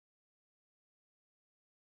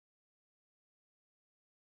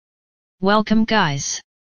Welcome guys.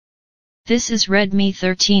 This is Redmi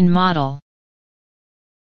 13 model.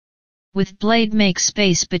 With blade make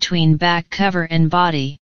space between back cover and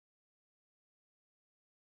body.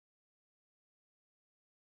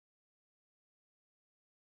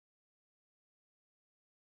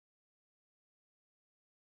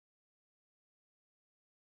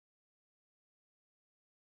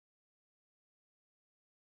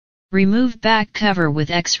 Remove back cover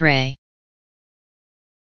with X-ray.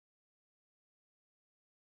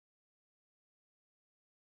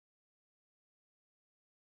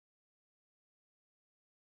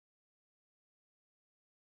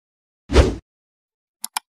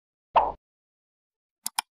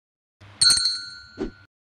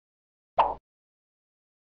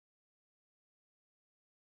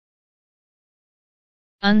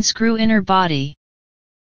 Unscrew inner body.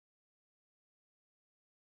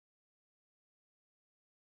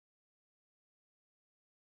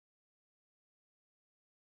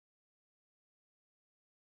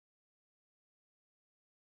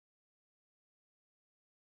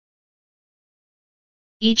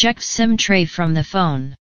 Eject SIM tray from the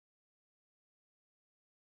phone.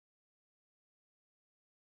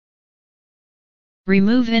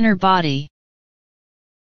 Remove inner body.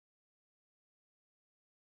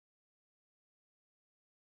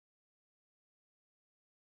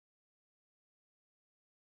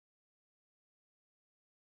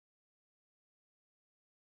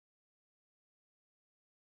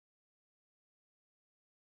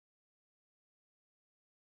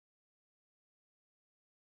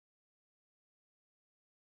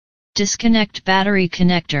 Disconnect battery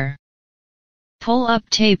connector. Pull up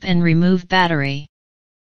tape and remove battery.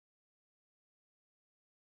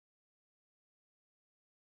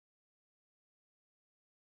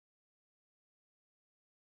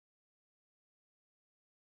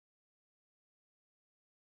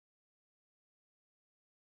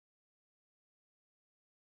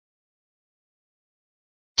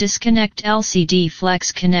 Disconnect LCD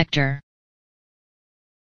flex connector.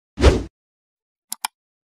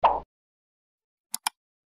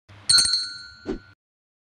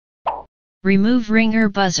 Remove ringer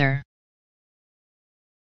buzzer.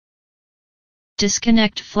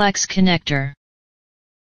 Disconnect flex connector.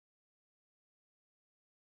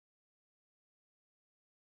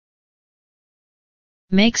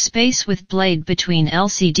 Make space with blade between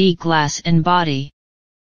LCD glass and body.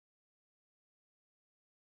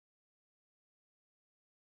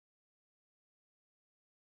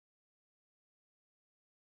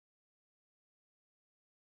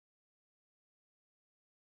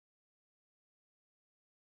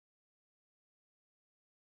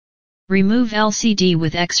 Remove LCD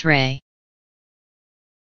with X-ray.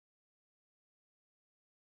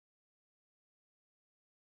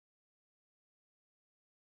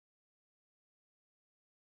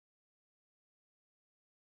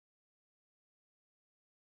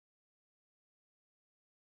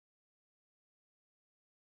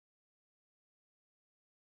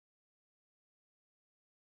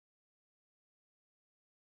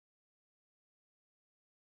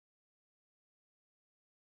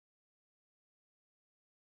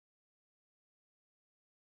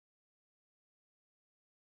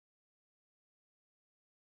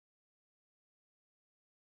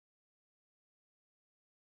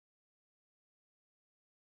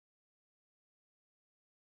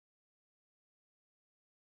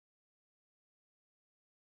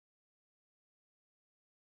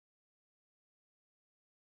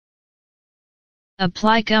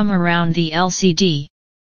 Apply gum around the LCD.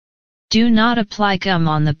 Do not apply gum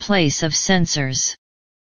on the place of sensors.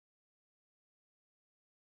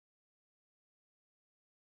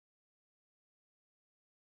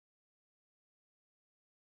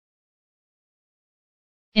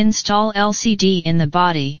 Install LCD in the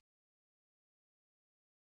body.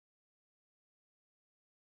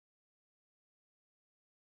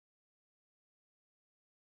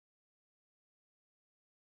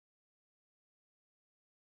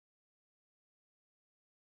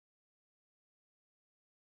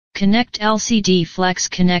 Connect LCD flex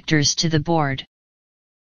connectors to the board.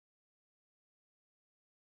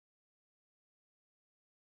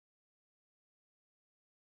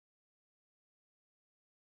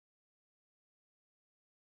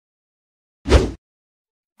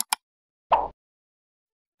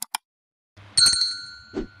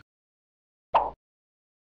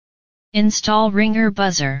 Install ringer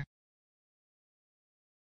buzzer.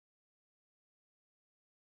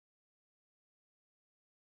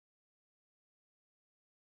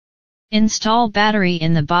 Install battery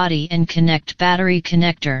in the body and connect battery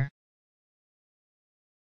connector.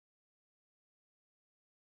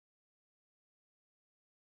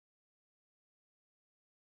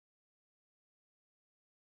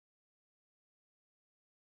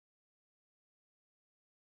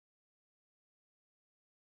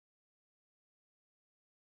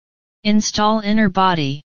 Install inner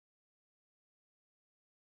body.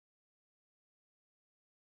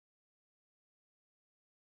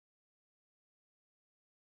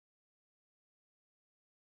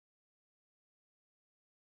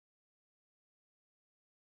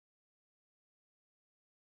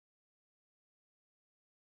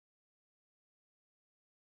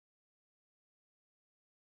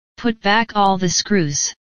 Put back all the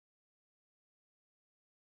screws.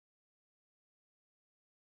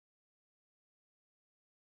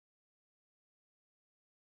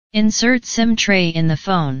 Insert SIM tray in the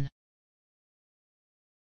phone.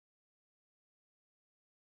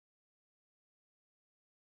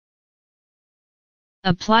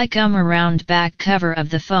 Apply gum around back cover of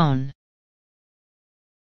the phone.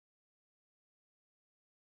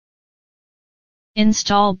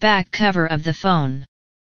 Install back cover of the phone.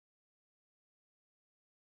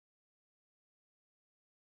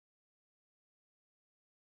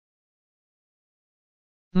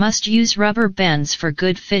 Must use rubber bands for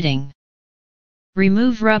good fitting.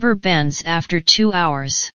 Remove rubber bands after 2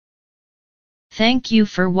 hours. Thank you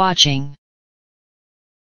for watching.